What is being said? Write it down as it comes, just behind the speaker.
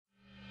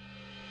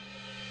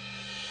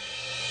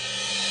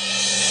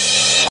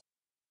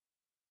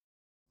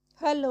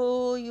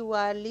Hello, you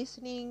are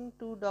listening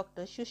to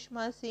Dr.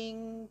 Shushma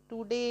Singh.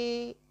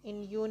 Today,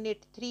 in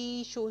Unit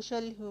 3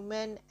 Social,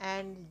 Human,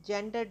 and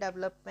Gender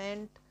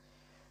Development,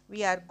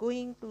 we are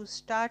going to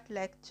start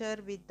lecture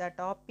with the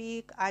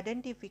topic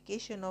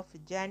Identification of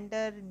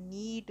Gender,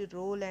 Need,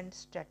 Role, and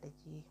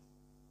Strategy.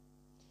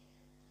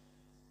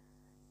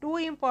 Two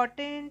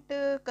important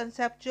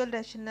conceptual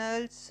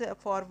rationales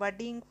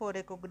forwarding for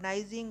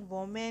recognizing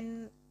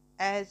women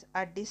as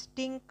a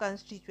distinct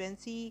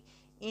constituency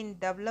in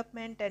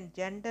development and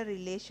gender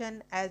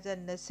relation as a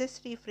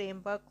necessary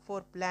framework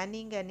for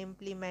planning and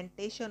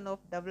implementation of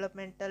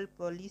developmental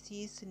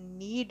policies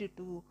need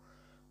to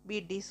be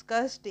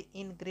discussed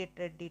in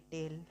greater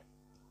detail.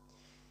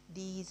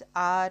 These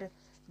are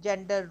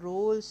gender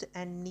roles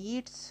and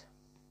needs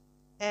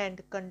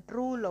and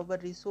control over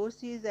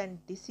resources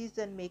and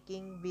decision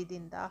making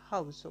within the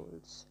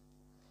households.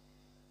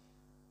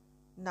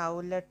 Now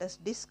let us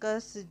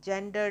discuss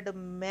gendered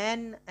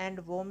men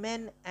and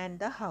women and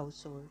the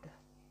household.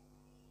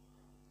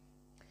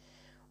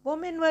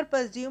 Women were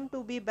presumed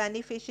to be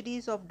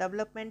beneficiaries of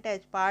development as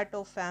part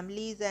of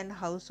families and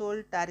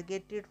household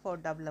targeted for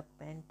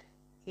development.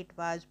 It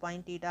was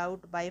pointed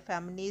out by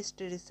feminist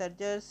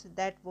researchers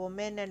that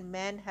women and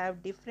men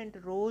have different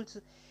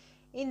roles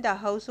in the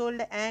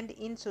household and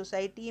in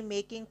society,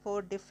 making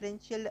for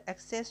differential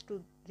access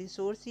to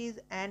resources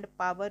and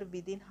power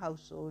within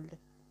household.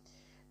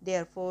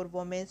 Therefore,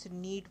 women's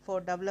need for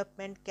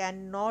development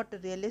cannot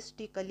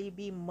realistically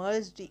be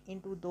merged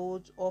into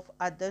those of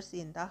others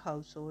in the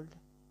household.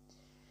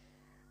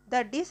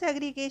 The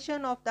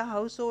disaggregation of the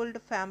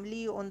household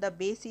family on the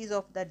basis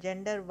of the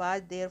gender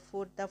was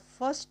therefore the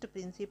first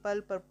principle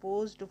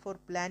proposed for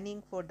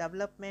planning for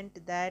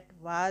development that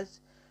was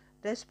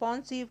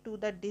responsive to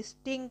the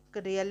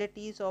distinct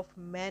realities of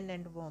men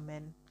and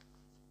women.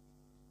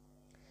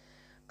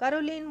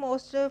 Caroline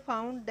Moster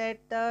found that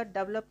the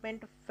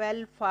development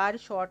fell far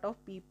short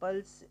of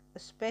people's,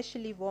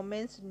 especially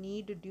women's,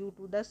 need due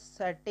to the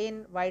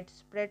certain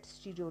widespread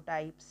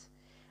stereotypes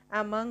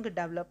among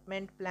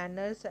development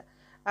planners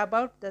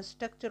about the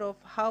structure of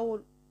how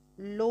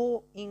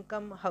low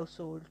income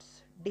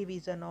households,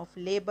 division of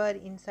labor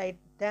inside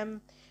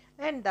them,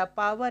 and the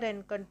power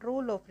and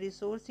control of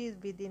resources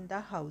within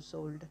the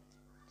household.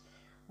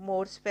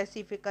 More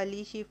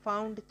specifically, she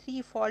found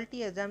three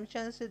faulty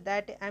assumptions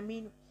that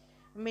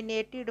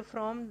emanated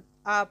from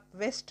a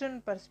Western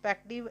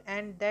perspective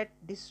and that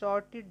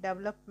distorted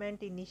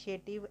development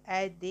initiative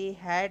as they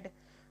had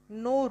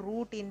no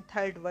root in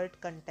third world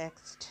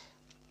context.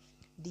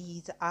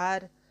 These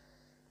are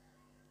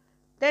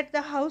that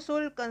the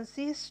household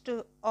consists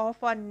of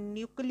a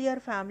nuclear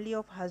family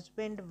of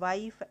husband,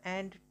 wife,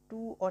 and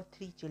two or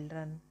three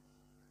children,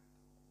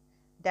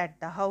 that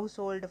the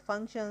household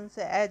functions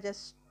as a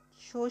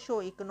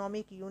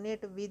socio-economic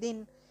unit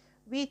within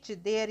which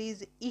there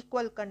is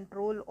equal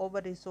control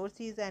over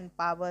resources and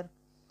power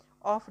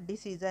of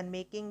decision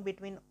making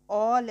between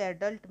all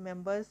adult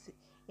members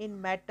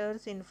in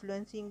matters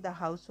influencing the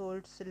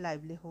household's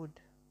livelihood,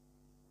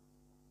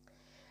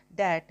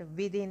 that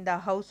within the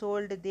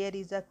household there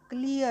is a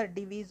clear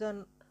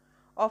division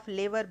of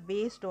labor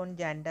based on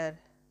gender.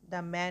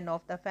 The man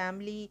of the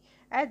family,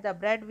 as the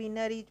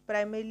breadwinner, is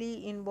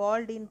primarily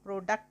involved in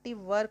productive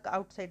work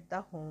outside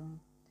the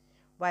home,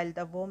 while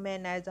the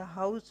woman, as a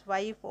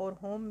housewife or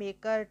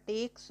homemaker,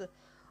 takes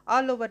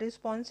all over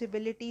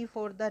responsibility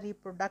for the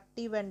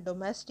reproductive and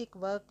domestic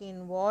work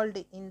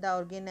involved in the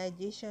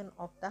organization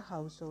of the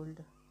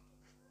household.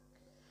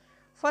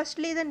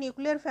 Firstly, the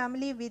nuclear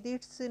family, with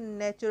its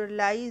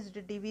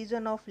naturalized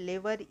division of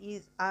labor,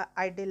 is an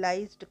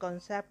idealized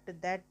concept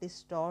that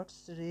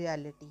distorts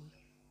reality.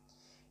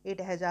 It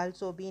has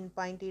also been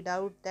pointed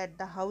out that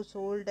the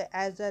household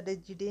as a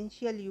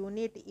residential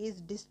unit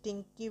is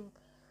distinctive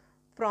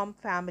from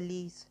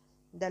families,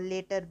 the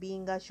latter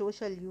being a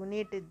social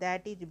unit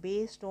that is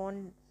based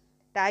on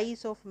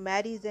ties of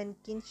marriage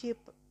and kinship,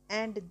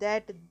 and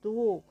that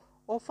though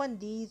often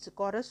these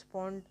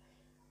correspond,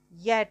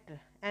 yet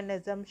an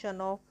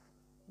assumption of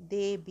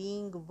they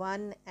being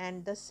one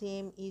and the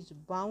same is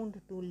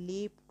bound to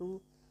lead to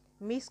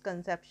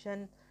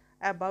misconception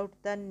about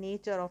the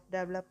nature of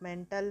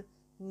developmental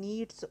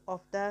needs of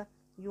the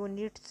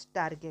units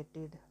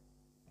targeted.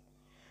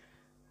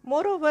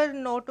 Moreover,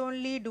 not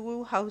only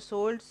do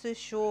households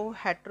show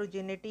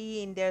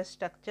heterogeneity in their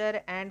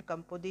structure and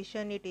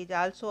composition, it is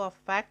also a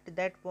fact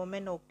that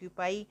women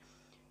occupy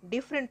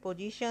different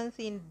positions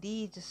in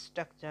these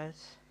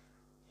structures.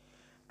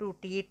 To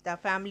treat the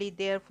family,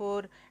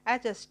 therefore,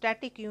 as a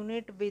static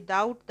unit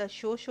without the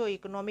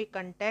socio-economic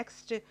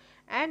context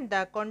and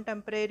the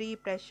contemporary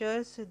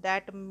pressures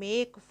that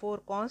make for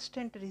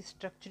constant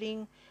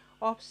restructuring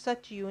of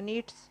such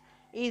units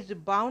is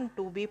bound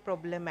to be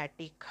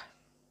problematic.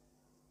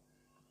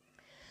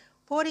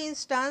 For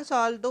instance,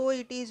 although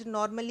it is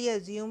normally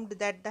assumed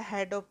that the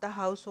head of the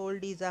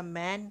household is a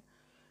man,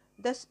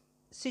 the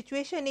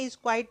situation is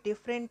quite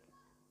different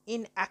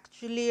in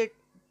actually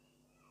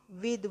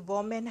with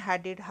women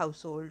headed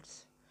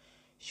households.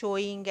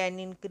 showing an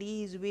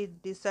increase with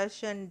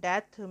desertion,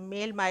 death,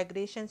 male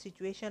migration,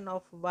 situation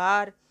of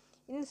war,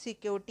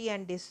 insecurity,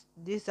 and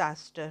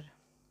disaster.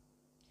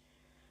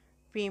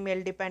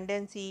 Female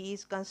dependency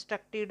is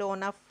constructed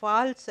on a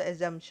false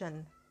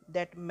assumption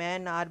that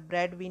men are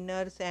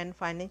breadwinners and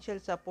financial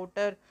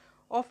supporter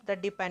of the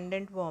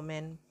dependent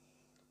woman.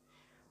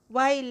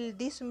 While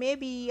this may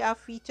be a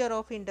feature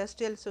of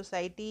industrial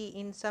society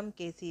in some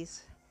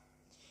cases,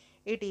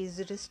 it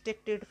is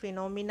restricted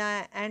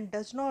phenomena and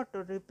does not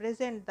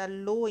represent the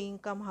low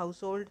income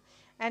household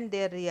and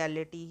their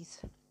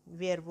realities,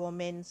 where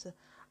women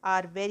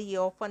are very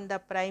often the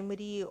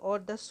primary or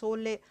the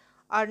sole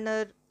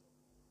earner.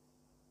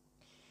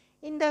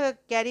 In the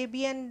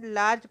Caribbean,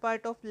 large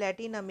part of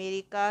Latin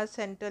America,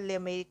 Central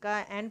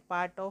America, and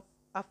part of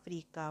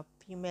Africa,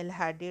 female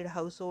headed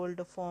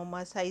households form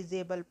a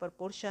sizable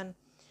proportion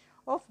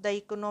of the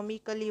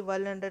economically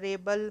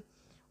vulnerable,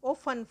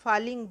 often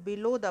falling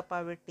below the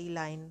poverty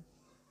line,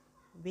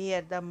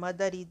 where the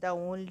mother is the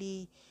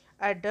only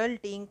adult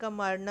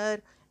income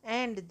earner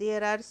and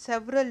there are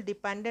several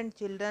dependent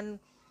children.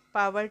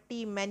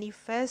 Poverty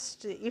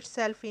manifests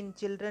itself in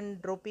children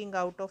dropping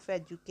out of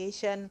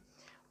education,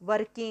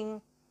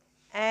 working,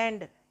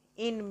 and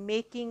in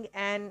making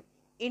an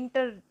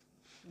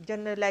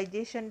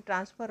intergeneralization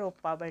transfer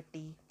of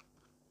poverty.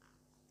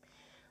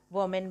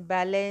 Women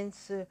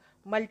balance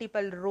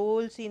multiple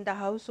roles in the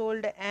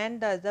household, and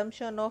the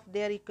assumption of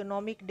their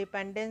economic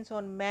dependence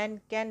on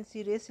men can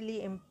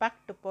seriously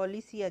impact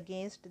policy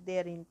against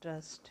their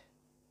interest.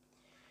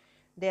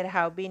 There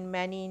have been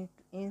many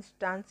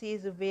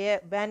instances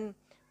where when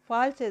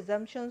false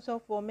assumptions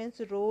of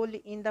women's role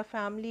in the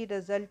family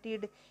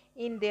resulted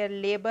in their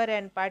labor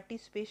and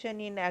participation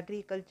in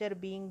agriculture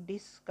being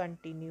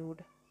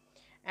discontinued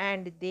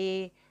and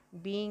they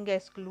being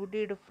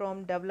excluded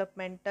from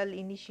developmental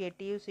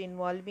initiatives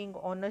involving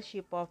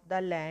ownership of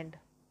the land,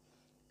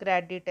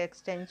 credit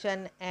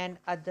extension, and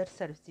other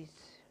services.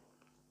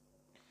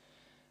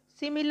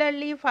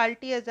 Similarly,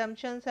 faulty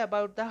assumptions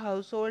about the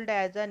household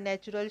as a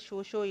natural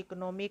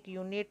socio-economic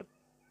unit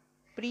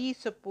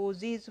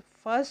presupposes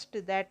first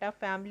that a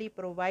family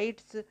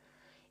provides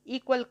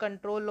equal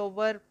control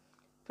over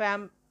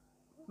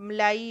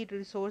family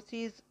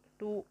resources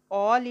to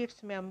all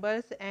its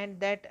members and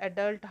that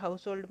adult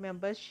household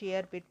members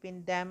share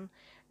between them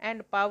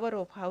and power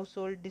of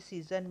household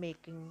decision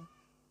making.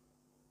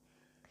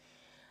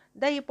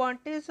 The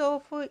importance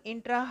of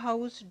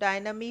intra-house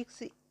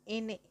dynamics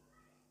in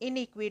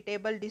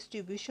inequitable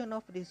distribution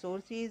of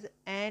resources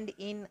and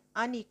in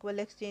unequal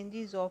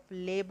exchanges of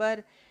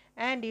labor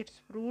and its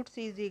fruits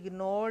is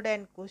ignored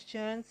and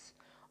questions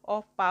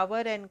of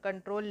power and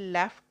control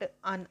left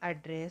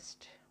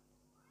unaddressed.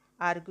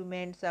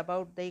 Arguments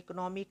about the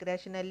economic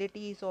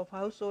rationalities of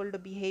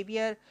household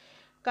behavior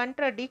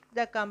contradict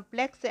the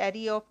complex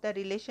array of the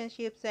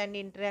relationships and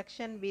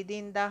interaction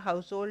within the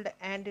household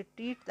and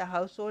treat the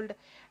household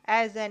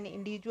as an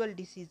individual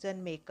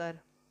decision maker.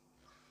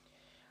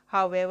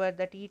 However,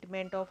 the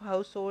treatment of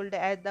household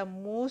as the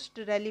most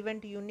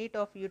relevant unit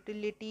of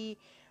utility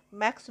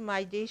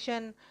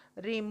maximization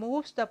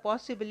removes the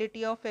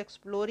possibility of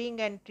exploring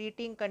and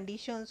treating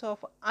conditions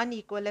of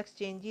unequal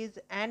exchanges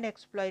and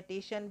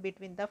exploitation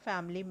between the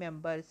family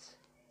members.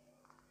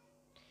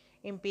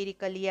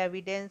 Empirically,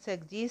 evidence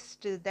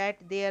exists that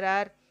there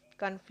are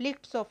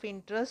conflicts of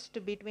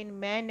interest between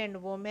men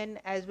and women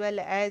as well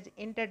as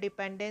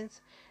interdependence,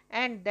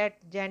 and that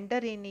gender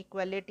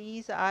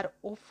inequalities are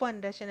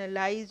often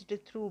rationalized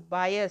through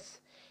bias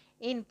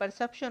in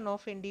perception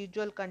of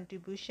individual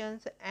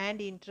contributions and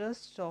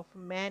interests of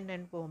men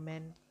and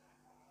women.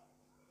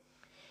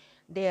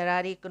 There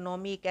are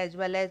economic as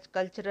well as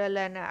cultural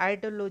and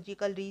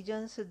ideological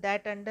reasons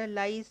that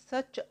underlie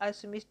such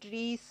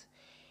asymmetries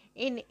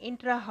in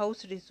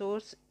intra-house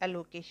resource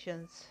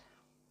allocations.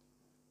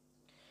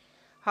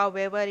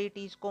 However, it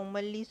is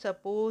commonly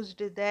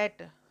supposed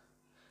that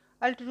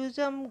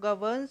altruism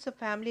governs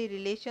family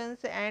relations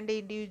and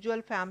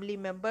individual family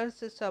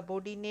members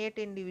subordinate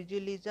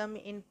individualism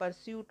in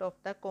pursuit of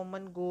the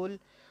common goal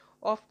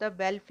of the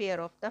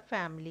welfare of the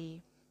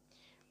family.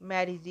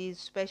 Marriages,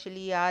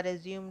 especially, are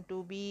assumed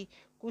to be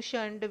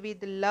cushioned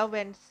with love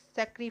and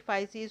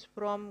sacrifices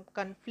from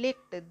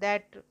conflict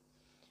that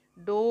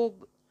dog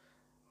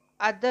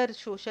other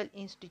social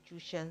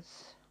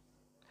institutions.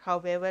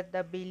 However,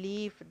 the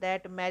belief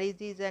that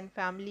marriages and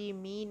family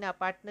mean a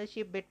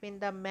partnership between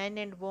the man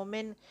and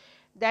woman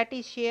that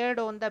is shared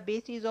on the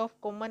basis of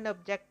common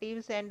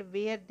objectives and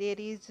where there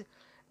is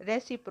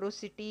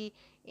reciprocity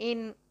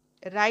in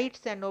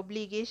rights and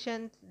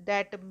obligations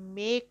that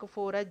make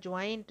for a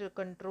joint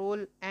control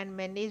and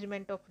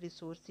management of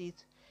resources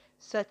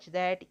such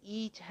that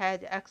each has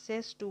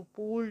access to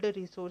pooled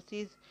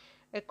resources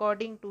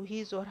according to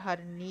his or her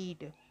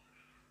need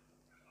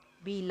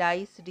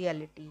belies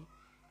reality.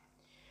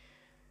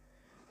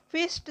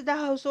 First, the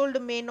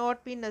household may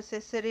not be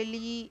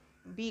necessarily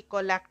be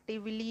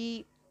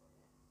collectively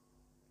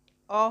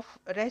of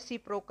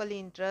reciprocal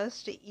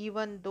interest,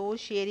 even though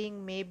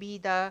sharing may be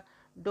the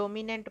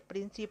dominant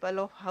principle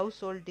of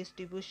household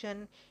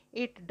distribution,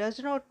 it does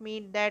not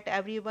mean that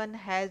everyone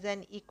has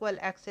an equal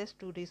access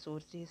to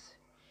resources.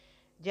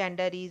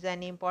 Gender is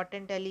an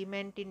important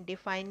element in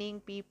defining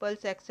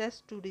people's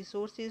access to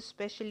resources,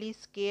 especially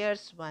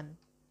scarce one.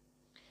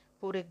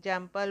 For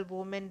example,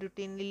 women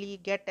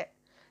routinely get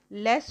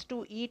less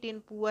to eat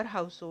in poor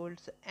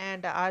households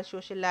and are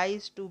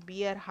socialized to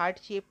bear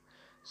hardship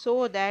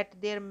so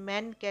that their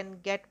men can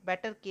get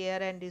better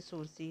care and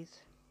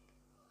resources.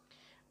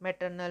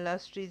 Maternal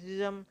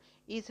altruism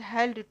is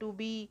held to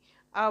be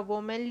a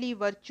womanly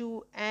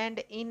virtue,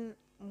 and in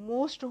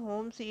most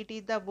homes, it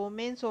is the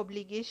woman's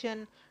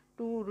obligation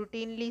to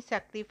routinely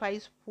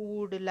sacrifice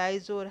food,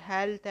 leisure,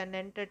 health, and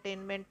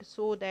entertainment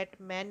so that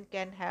men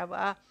can have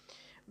a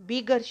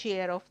bigger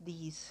share of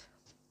these.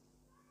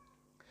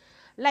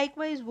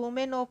 Likewise,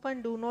 women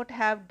often do not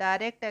have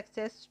direct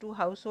access to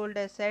household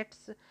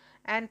assets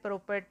and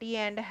property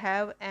and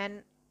have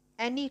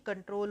any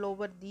control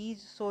over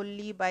these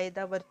solely by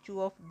the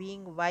virtue of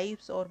being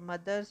wives or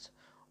mothers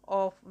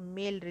of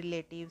male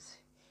relatives.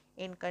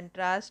 In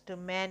contrast,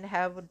 men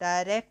have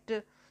direct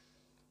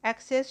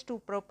access to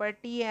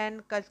property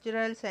and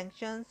cultural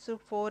sanctions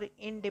for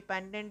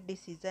independent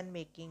decision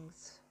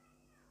makings.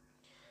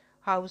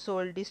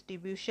 Household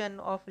distribution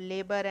of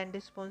labor and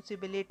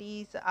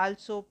responsibilities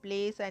also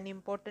plays an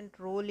important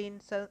role in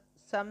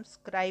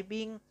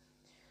subscribing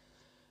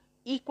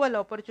equal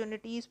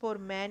opportunities for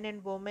men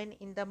and women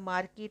in the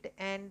market,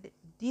 and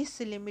these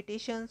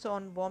limitations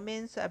on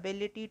women's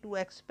ability to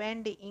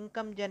expand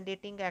income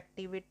generating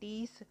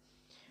activities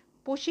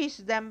pushes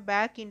them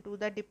back into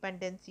the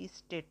dependency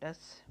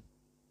status,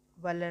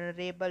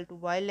 vulnerable to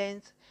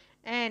violence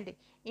and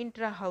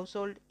intra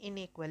household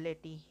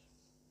inequality.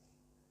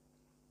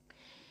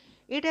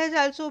 It has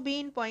also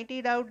been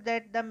pointed out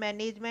that the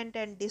management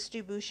and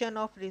distribution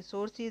of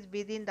resources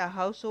within the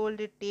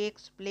household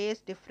takes place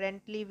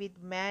differently with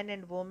men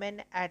and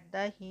women at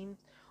the helm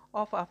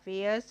of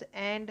affairs,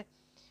 and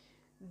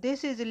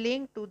this is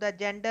linked to the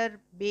gender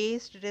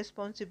based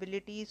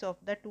responsibilities of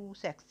the two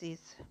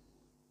sexes.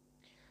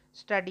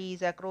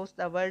 Studies across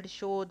the world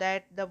show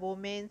that the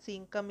woman's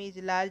income is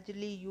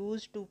largely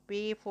used to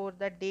pay for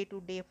the day to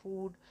day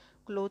food,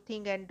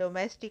 clothing, and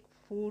domestic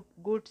food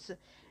goods,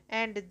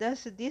 and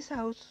thus this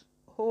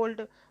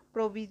household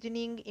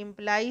provisioning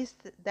implies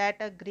that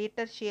a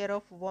greater share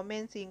of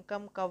women's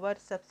income covers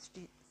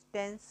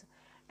subsistence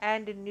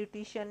and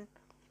nutrition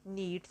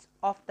needs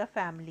of the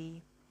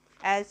family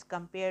as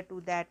compared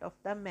to that of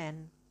the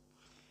men.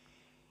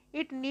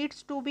 It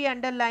needs to be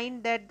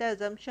underlined that the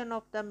assumption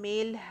of the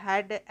male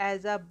head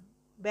as a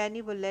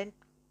benevolent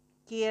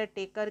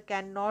caretaker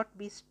cannot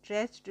be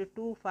stretched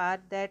too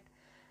far, that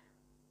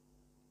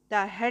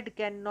the head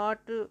cannot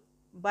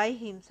by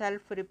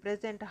himself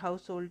represent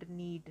household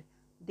need.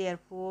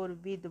 Therefore,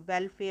 with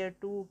welfare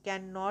too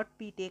cannot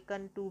be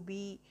taken to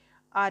be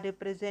a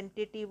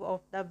representative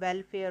of the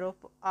welfare of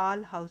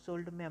all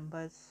household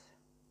members.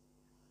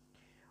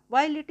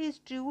 While it is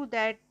true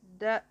that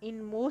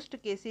in most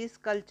cases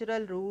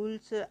cultural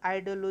rules,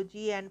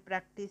 ideology, and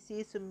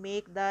practices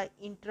make the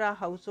intra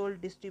household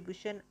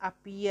distribution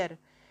appear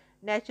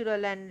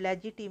natural and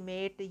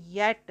legitimate,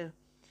 yet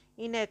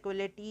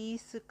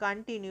inequalities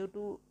continue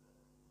to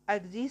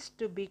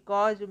exist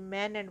because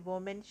men and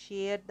women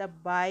share the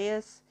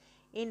bias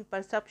in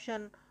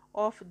perception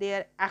of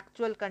their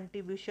actual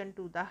contribution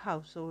to the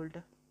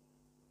household.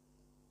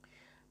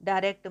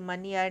 Direct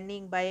money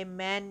earning by a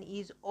man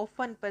is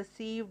often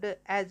perceived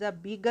as a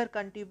bigger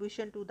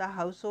contribution to the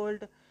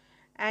household,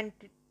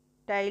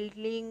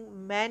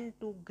 entitling men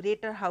to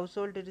greater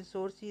household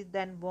resources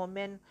than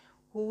women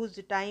whose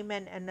time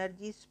and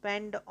energy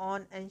spent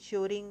on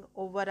ensuring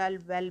overall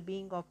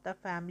well-being of the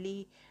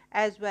family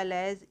as well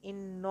as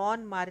in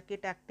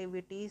non-market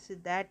activities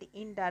that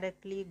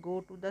indirectly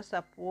go to the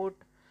support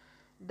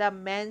the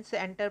men's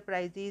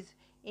enterprises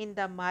in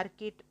the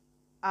market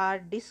are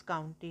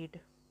discounted.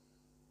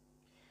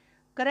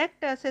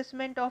 Correct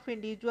assessment of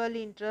individual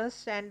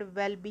interests and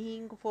well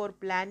being for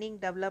planning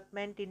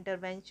development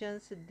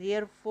interventions,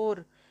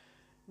 therefore,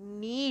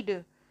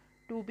 need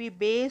to be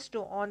based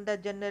on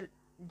the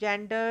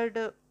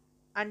gendered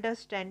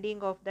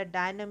understanding of the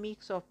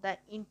dynamics of the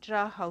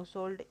intra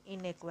household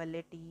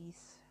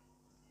inequalities.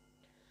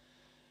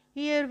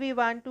 Here we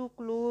want to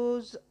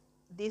close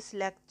this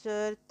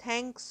lecture.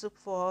 Thanks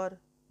for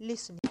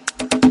listening.